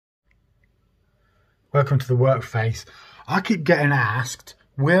Welcome to the workface. I keep getting asked,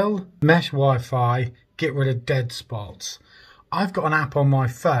 will mesh Wi-Fi get rid of dead spots? I've got an app on my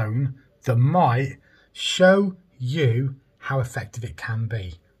phone that might show you how effective it can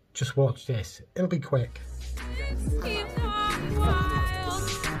be. Just watch this, it'll be quick.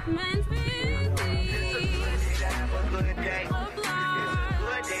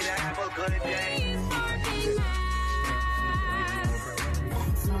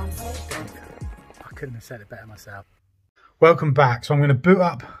 Couldn't have said it better myself. Welcome back. So I'm going to boot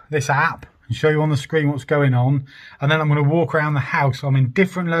up this app and show you on the screen what's going on, and then I'm going to walk around the house. I'm in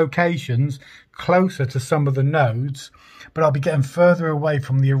different locations closer to some of the nodes, but I'll be getting further away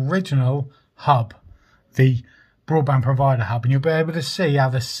from the original hub, the broadband provider hub, and you'll be able to see how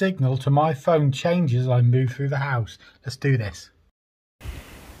the signal to my phone changes as I move through the house. Let's do this.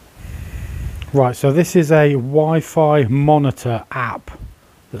 Right, so this is a Wi-Fi Monitor App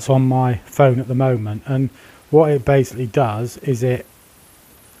that's on my phone at the moment, and what it basically does is it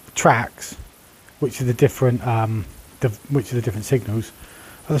tracks which of the different signals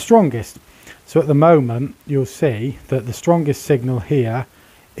are the strongest. So at the moment you'll see that the strongest signal here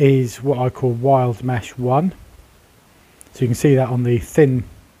is what I call wild mesh 1. So you can see that on the thin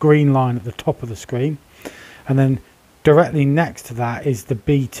green line at the top of the screen, and then directly next to that is the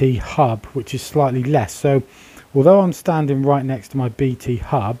BT hub, which is slightly less. So although I'm standing right next to my BT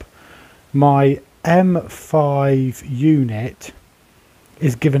hub, my M5 unit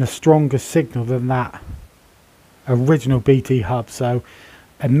is given a stronger signal than that original BT hub. So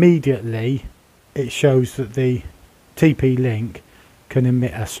immediately it shows that the TP-Link can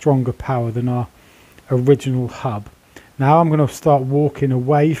emit a stronger power than our original hub. Now I'm going to start walking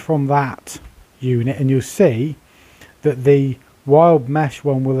away from that unit, and you'll see that the wild mesh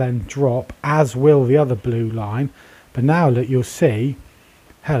one will then drop, as will the other blue line. But now look, you'll see,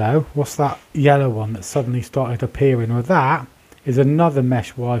 hello, what's that yellow one that suddenly started appearing? Well, that is another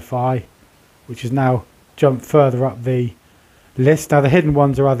mesh Wi-Fi, which has now jumped further up the list. Now the hidden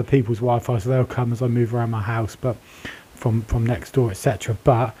ones are other people's Wi-Fi, so they'll come as I move around my house, but from next door, etc.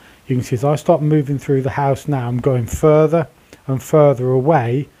 But you can see as I start moving through the house now, I'm going further and further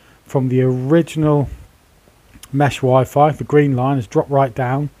away from the original mesh Wi-Fi. The green line has dropped right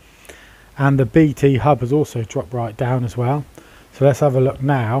down, and the BT hub has also dropped right down as well. So let's have a look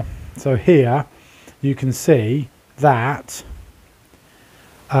now. So here you can see that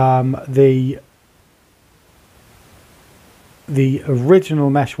the original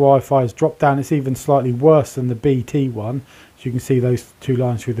mesh Wi-Fi has dropped down. It's even slightly worse than the BT one. So you can see those two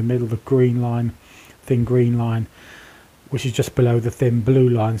lines through the middle, the green line, thin green line, which is just below the thin blue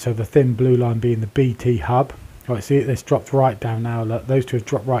line. So the thin blue line being the BT hub. Right, see, this dropped right down now. Look, those two have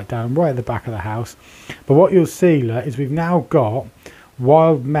dropped right down, right at the back of the house. But what you'll see, look, is we've now got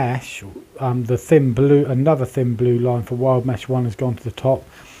wild mesh, the thin blue, another thin blue line for wild mesh 1 has gone to the top,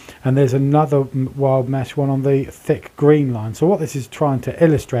 and there's another wild mesh one on the thick green line. So what this is trying to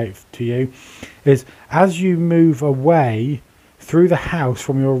illustrate to you is as you move away through the house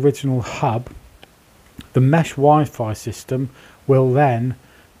from your original hub, the mesh Wi-Fi system will then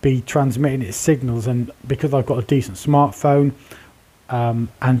be transmitting its signals. And because I've got a decent smartphone,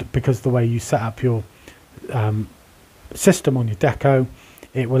 and because of the way you set up your system on your Deco,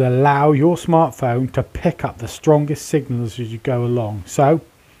 it will allow your smartphone to pick up the strongest signals as you go along. So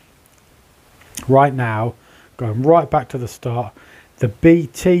right now, going right back to the start, the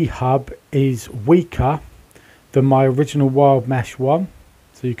BT hub is weaker than my original wild mesh one.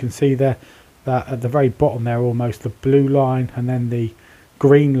 So you can see there that at the very bottom there, almost the blue line, and then the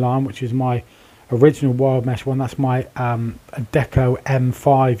green line, which is my original wild mesh one. That's my Deco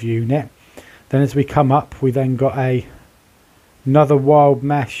M5 unit. Then as we come up, we then got another wild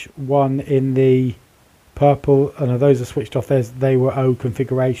mesh one in the purple, and those are switched off. They were O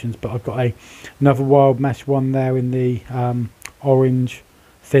configurations, but I've got another wild mesh one there in the orange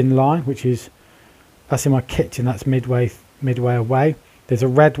thin line, that's in my kitchen. That's midway away. There's a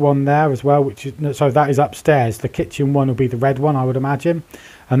red one there as well, so that is upstairs. The kitchen one will be the red one, I would imagine.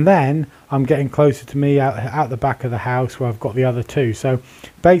 And then I'm getting closer to me out the back of the house where I've got the other two. So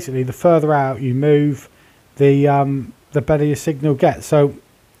basically, the further out you move, the better your signal gets. So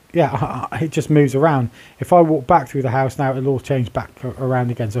yeah, it just moves around. If I walk back through the house now, it'll all change back around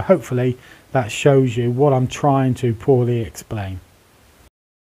again. So hopefully that shows you what I'm trying to poorly explain.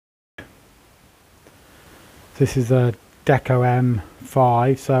 This is a Deco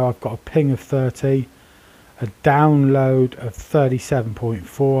M5, so I've got a ping of 30, a download of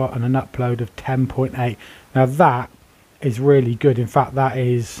 37.4 and an upload of 10.8. Now that is really good. In fact, that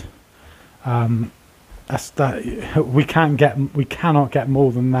is we cannot get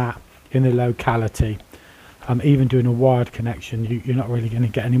more than that in the locality. Even doing a wired connection, you're not really going to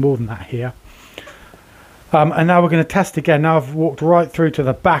get any more than that here. And now we're going to test again. Now I've walked right through to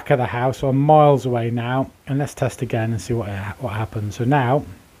the back of the house, so I'm miles away now, and let's test again and see what happens. So now,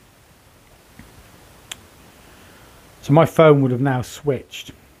 so my phone would have now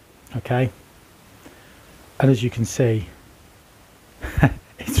switched, okay, and as you can see,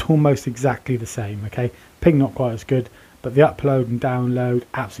 it's almost exactly the same, okay. Ping not quite as good, but the upload and download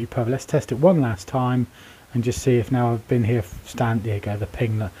absolutely perfect. Let's test it one last time and just see if now I've been here, there you go, the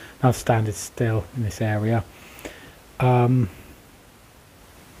ping, now I've standed still in this area.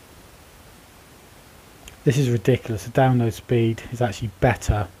 This is ridiculous. The download speed is actually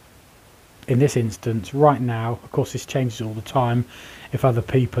better in this instance right now. Of course this changes all the time if other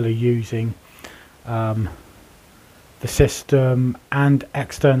people are using the system and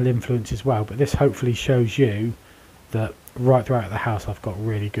external influence as well, but this hopefully shows you that right throughout the house I've got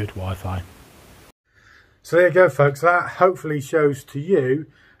really good Wi-Fi. So there you go folks, that hopefully shows to you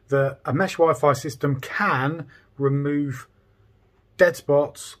that a mesh Wi-Fi system can remove dead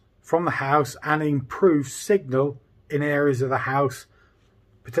spots from the house and improve signal in areas of the house,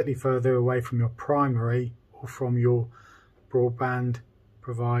 particularly further away from your primary or from your broadband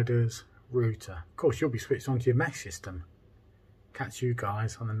provider's router. Of course you'll be switched onto your mesh system. Catch you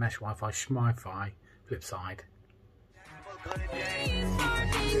guys on the mesh Wi-Fi schmi-fi flip side. I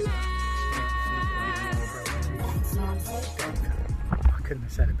couldn't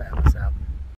have said it better myself.